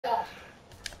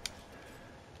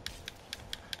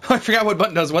I forgot what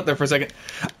button does what there for a second.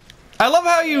 I love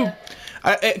how you...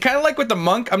 kind of like with the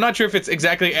monk, I'm not sure if it's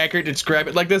exactly accurate to describe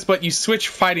it like this, but you switch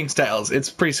fighting styles. It's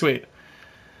pretty sweet.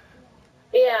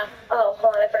 Yeah. Oh,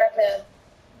 hold on, I forgot to...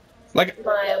 Like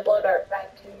my blow dart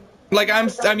back to... Like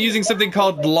I'm using something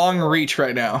called long reach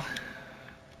right now.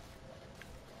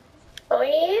 Oh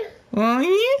yeah? Oh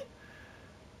yeah?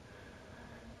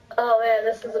 Oh man,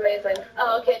 this is amazing.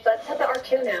 Oh, okay, so I set the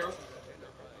R2 now.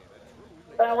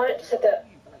 But I want it to set the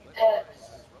X.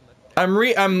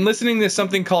 I'm listening to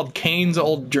something called Kane's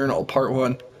Old Journal, Part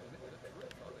 1.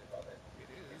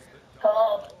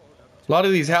 Oh. A lot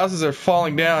of these houses are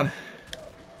falling down.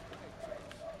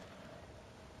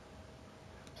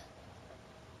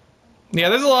 Yeah,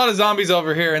 there's a lot of zombies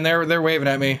over here, and they're waving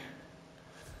at me.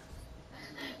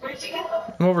 Where'd you go?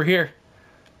 I'm over here.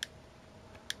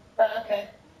 Oh, okay.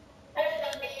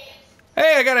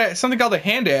 Hey, I got something called a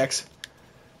hand axe.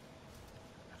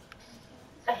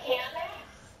 A hand axe?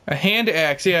 A hand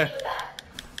axe, yeah.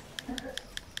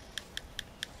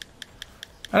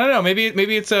 I don't know.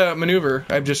 Maybe it's a maneuver.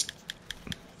 I'm just.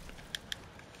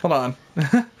 Hold on.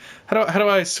 How do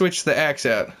I switch the axe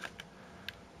out?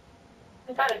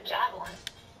 I got a javelin.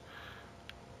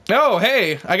 Oh,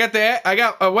 hey! I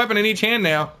got a weapon in each hand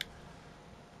now.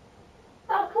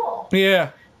 Oh, cool.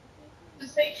 Yeah.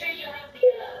 Just make sure you have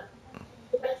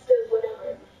the best of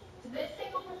whatever. So this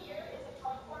thing over here is a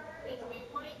teleporter. It's a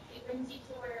waypoint. It brings you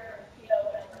to where, you know,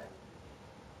 whatever.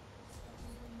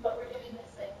 But we're doing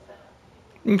this thing, so.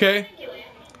 Okay.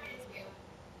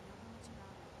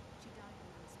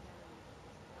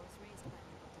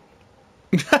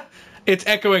 It's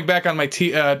echoing back on my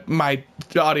my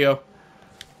audio.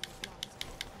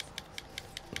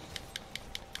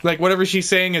 Like whatever she's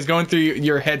saying is going through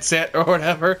your headset or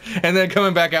whatever, and then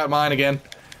coming back out mine again.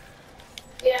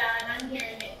 Yeah, and I'm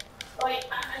hearing it. Wait,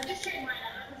 I'm just hearing mine.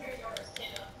 I'm hearing yours too.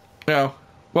 No.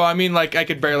 Well, I mean, like I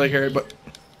could barely hear it, but.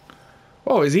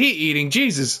 Oh, is he eating?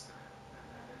 Jesus.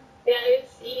 Yeah,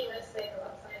 it's eating this thing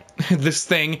outside. This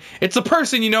thing. It's a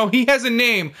person, you know. He has a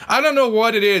name. I don't know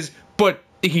what it is, but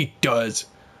he does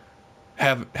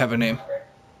have a name.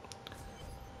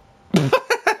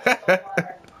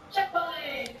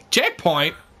 Checkpoint!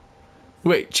 Checkpoint?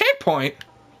 Wait, checkpoint?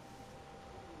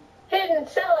 Hidden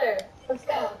cellar! Let's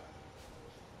go.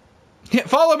 Yeah,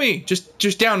 follow me.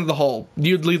 Just down the hole.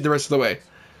 You'd lead the rest of the way.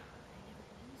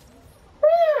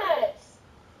 Rats!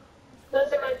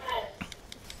 Those are my pets.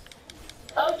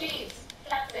 Oh, jeez.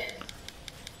 Captain.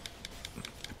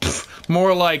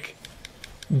 More like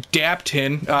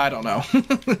Daptin. I don't know.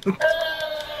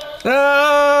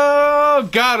 Oh,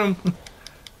 got him.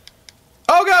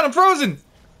 Oh god, I'm frozen.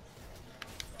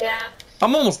 Yeah.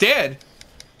 I'm almost dead.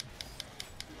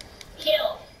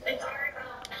 Kill. It's our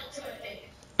ultimate phase.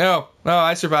 Oh,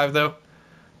 I survived though.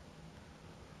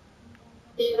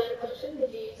 Did you get a potion?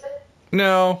 Did you use it?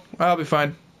 No, I'll be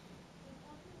fine.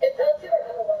 It's L2 or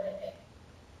L1, I think.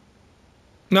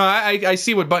 No, I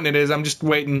see what button it is. I'm just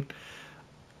waiting.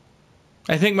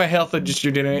 I think my health would just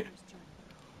regenerate.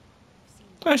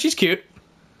 Oh, she's cute.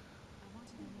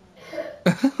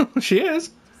 She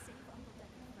is.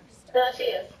 No, she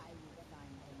is.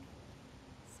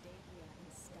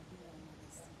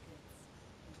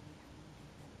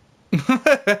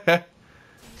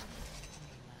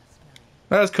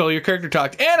 That was cool. Your character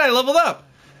talked. And I leveled up.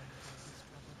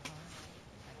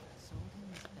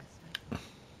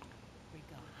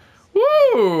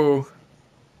 Woo!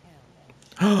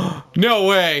 No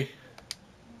way.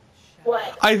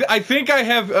 What? I think I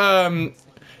have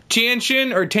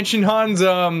Tianxin or Tenshin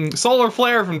Han's solar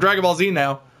flare from Dragon Ball Z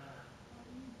now.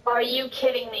 Are you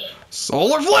kidding me?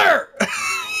 Solar flare!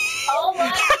 Oh my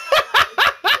god!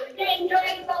 We're getting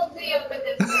Dragon Ball Z up with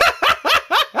this.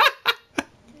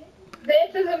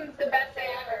 This is the best day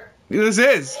ever. This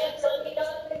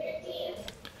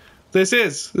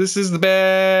is. This is the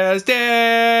best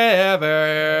day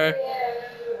ever. Yeah.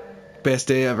 Best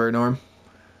day ever, Norm.